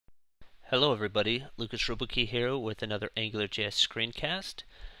Hello everybody, Lucas Rubuki here with another AngularJS screencast.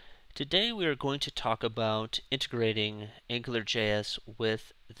 Today we are going to talk about integrating AngularJS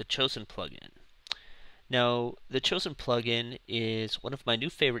with the Chosen plugin. Now, the Chosen plugin is one of my new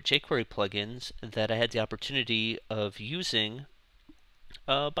favorite jQuery plugins that I had the opportunity of using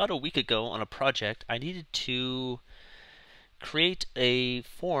about a week ago on a project. I needed to create a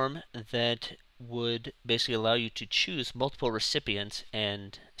form that would basically allow you to choose multiple recipients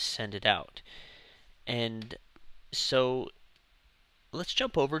and send it out. And so let's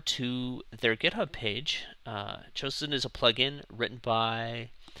jump over to their GitHub page. Chosen is a plugin written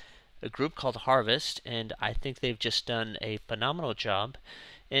by a group called Harvest, and I think they've just done a phenomenal job.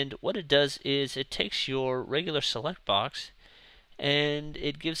 And what it does is it takes your regular select box and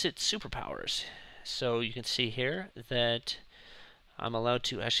it gives it superpowers. So you can see here that I'm allowed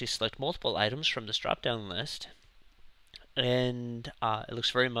to actually select multiple items from this drop-down list, and it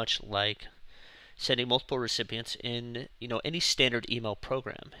looks very much like sending multiple recipients in any standard email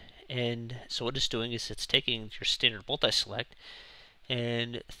program. And so what it's doing is it's taking your standard multi-select,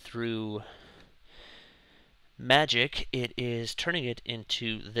 and through magic it is turning it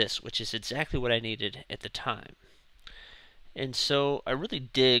into this, which is exactly what I needed at the time. And so I really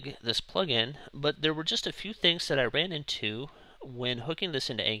dig this plugin, but there were just a few things that I ran into when hooking this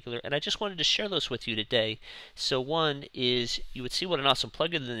into Angular, and I just wanted to share those with you today. So one is you would see what an awesome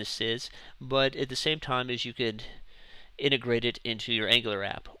plugin this is, but at the same time is you could integrate it into your Angular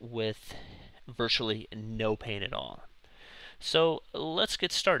app with virtually no pain at all. So let's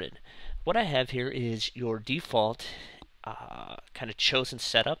get started. What I have here is your default kind of chosen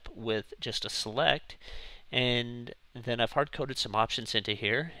setup with just a select, and then I've hard-coded some options into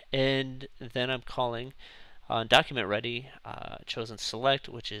here, and then I'm calling on document ready chosen select,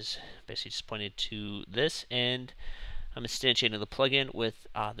 which is basically just pointed to this, and I'm instantiating the plugin with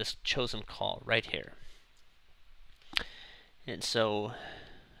this chosen call right here. And so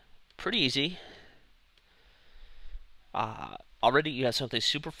pretty easy. Already you have something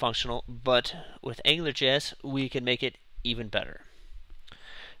super functional, but with AngularJS we can make it even better.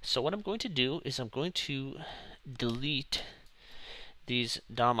 So what I'm going to do is I'm going to delete these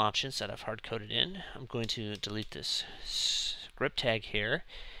DOM options that I've hard-coded in. I'm going to delete this script tag here.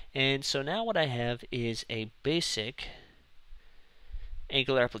 And so now what I have is a basic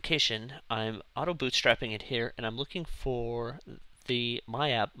Angular application. I'm auto-bootstrapping it here, and I'm looking for the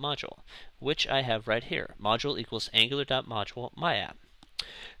myapp module, which I have right here. Module equals angular.module myapp.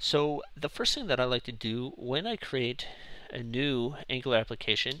 So the first thing that I like to do when I create a new Angular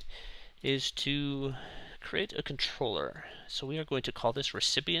application is to create a controller. So we are going to call this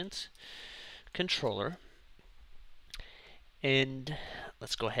recipients controller, and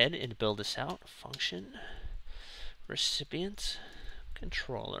let's go ahead and build this out. Function recipients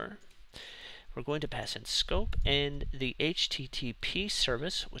controller. We're going to pass in scope and the HTTP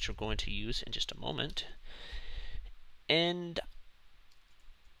service, which we're going to use in just a moment. And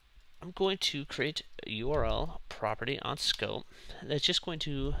I'm going to create a URL property on scope that's just going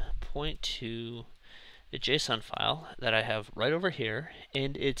to point to the JSON file that I have right over here,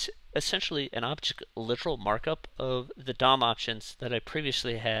 and it's essentially an object literal markup of the DOM options that I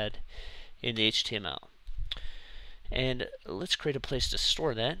previously had in the HTML. And let's create a place to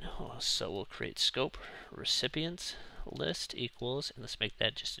store that. So we'll create scope recipients list equals, and let's make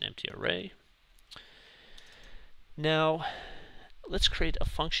that just an empty array. Now let's create a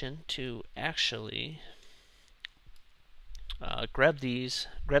function to actually grab this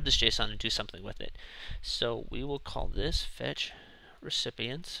JSON and do something with it. So we will call this fetch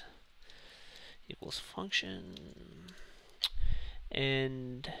recipients equals function,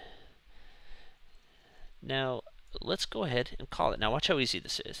 and now let's go ahead and call it. Now watch how easy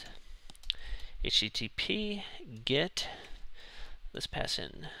this is. HTTP get, let's pass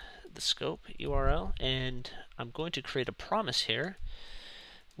in the scope URL, and I'm going to create a promise here,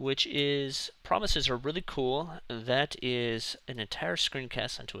 which is, promises are really cool. That is an entire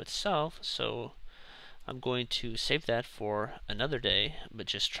screencast unto itself, so I'm going to save that for another day, but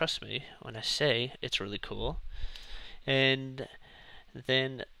just trust me when I say it's really cool. And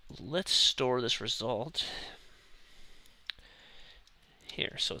then let's store this result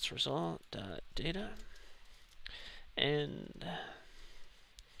here. So it's result.data, and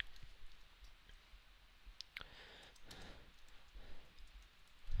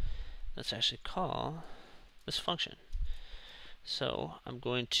let's actually call this function. So I'm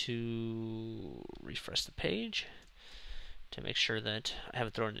going to refresh the page to make sure that I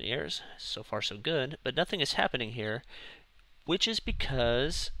haven't thrown any errors. So far so good, but nothing is happening here, which is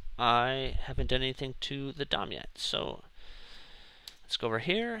because I haven't done anything to the DOM yet. So let's go over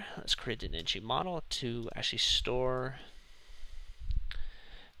here. Let's create an ng model to actually store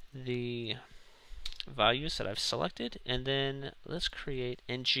the values that I've selected, and then let's create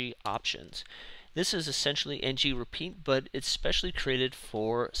ng options. This is essentially ng repeat, but it's specially created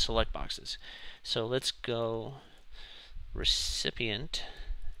for select boxes. So let's go recipient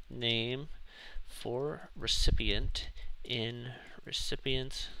name for recipient in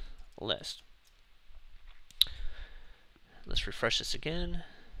recipients list. Let's refresh this again.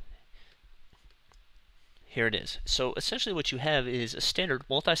 Here it is. So essentially what you have is a standard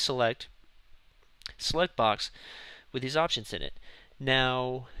multi-select select box with these options in it.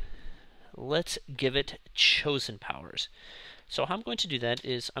 Now let's give it chosen powers. So how I'm going to do that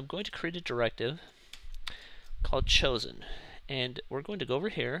is I'm going to create a directive called chosen, and we're going to go over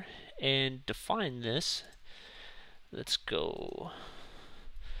here and define this. Let's go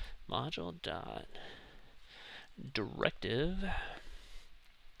module dot directive.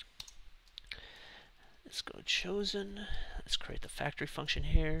 Let's go chosen. Let's create the factory function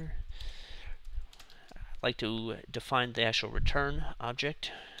here. I like to define the actual return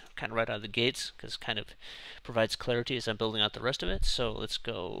object kind of right out of the gates, because it kind of provides clarity as I'm building out the rest of it. So let's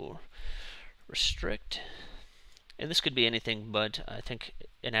go restrict, and this could be anything, but I think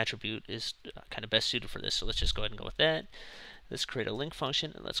an attribute is kind of best suited for this, so let's just go ahead and go with that. Let's create a link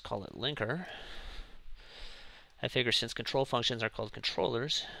function, and let's call it linker. I figure since control functions are called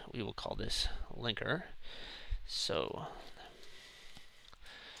controllers, we will call this linker. So,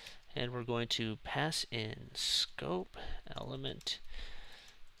 and we're going to pass in scope element.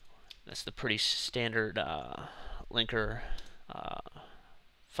 That's the pretty standard linker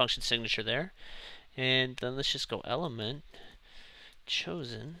function signature there. And then let's just go element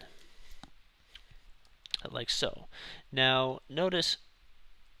chosen, like so. Now notice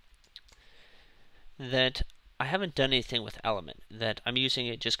that I haven't done anything with element, that I'm using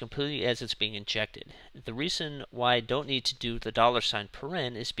it just completely as it's being injected. The reason why I don't need to do the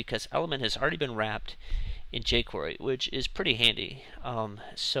 $paren is because element has already been wrapped in jQuery, which is pretty handy.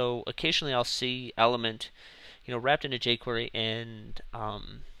 So occasionally I'll see element, wrapped into jQuery, and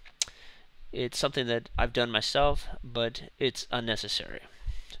it's something that I've done myself, but it's unnecessary.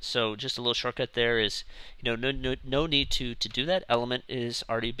 So just a little shortcut there is, no need to do that. Element is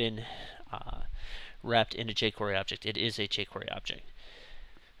already been wrapped in a jQuery object. It is a jQuery object.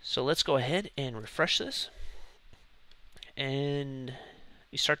 So let's go ahead and refresh this, and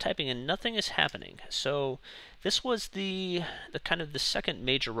you start typing and nothing is happening. So this was the kind of the second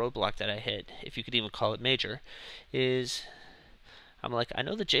major roadblock that I hit, if you could even call it major, is I'm like, I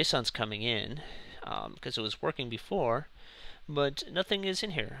know the JSON's coming in because it was working before, but nothing is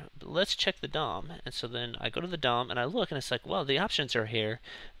in here. But let's check the DOM. And so then I go to the DOM and I look, and it's like, well, the options are here,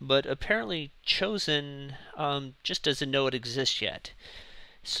 but apparently chosen just doesn't know it exists yet.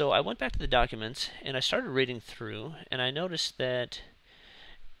 So I went back to the documents and I started reading through, and I noticed that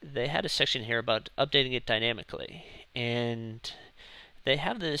they had a section here about updating it dynamically, and they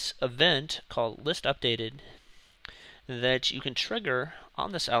have this event called list updated that you can trigger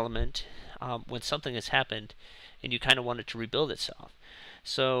on this element when something has happened and you kind of want it to rebuild itself.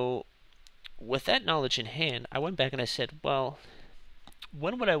 So with that knowledge in hand, I went back and I said, well,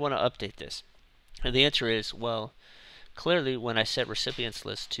 when would I want to update this? And the answer is, well, clearly when I set recipients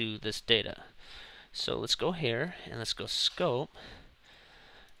list to this data. So let's go here and let's go scope.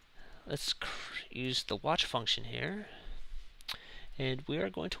 Let's use the watch function here, and we are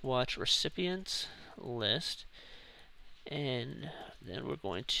going to watch recipients list, and then we're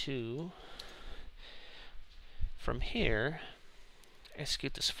going to, from here,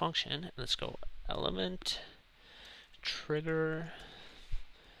 execute this function. Let's go element trigger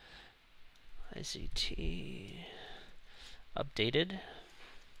IZT updated,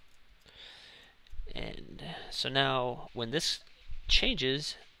 and so now when this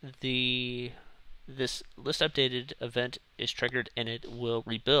changes, this list updated event is triggered and it will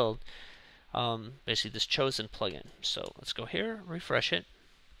rebuild basically this chosen plugin. So let's go here, refresh it,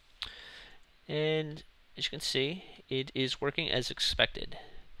 and as you can see, it is working as expected.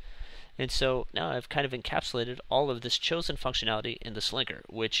 And so now I've kind of encapsulated all of this chosen functionality in this linker,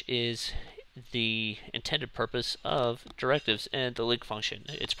 which is the intended purpose of directives and the link function.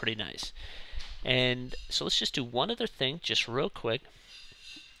 It's pretty nice. And so let's just do one other thing just real quick.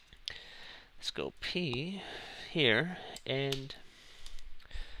 Let's go P here, and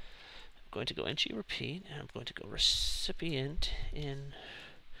I'm going to go ng repeat, and I'm going to go recipient in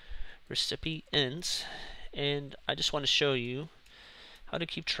recipients, and I just want to show you how to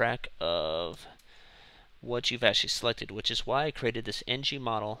keep track of what you've actually selected, which is why I created this ng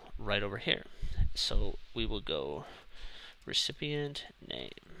model right over here. So we will go recipient name.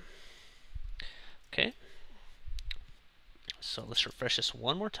 Okay, so let's refresh this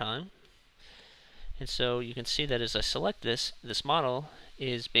one more time. And so you can see that as I select this, this model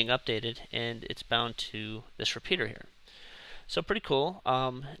is being updated and it's bound to this repeater here. So pretty cool.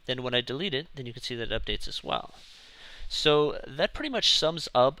 Then when I delete it, then you can see that it updates as well. So that pretty much sums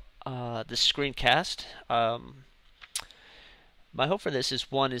up the screencast. My hope for this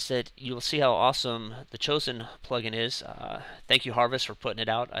is, one, is that you'll see how awesome the Chosen plugin is. Thank you, Harvest, for putting it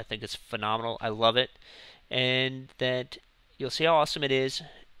out. I think it's phenomenal. I love it. And that you'll see how awesome it is.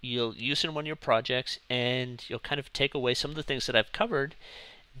 You'll use it in one of your projects, and you'll kind of take away some of the things that I've covered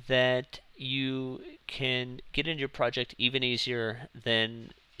that you can get into your project even easier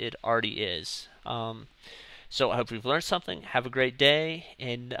than it already is. So I hope you've learned something. Have a great day,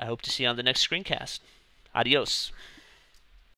 and I hope to see you on the next screencast. Adios.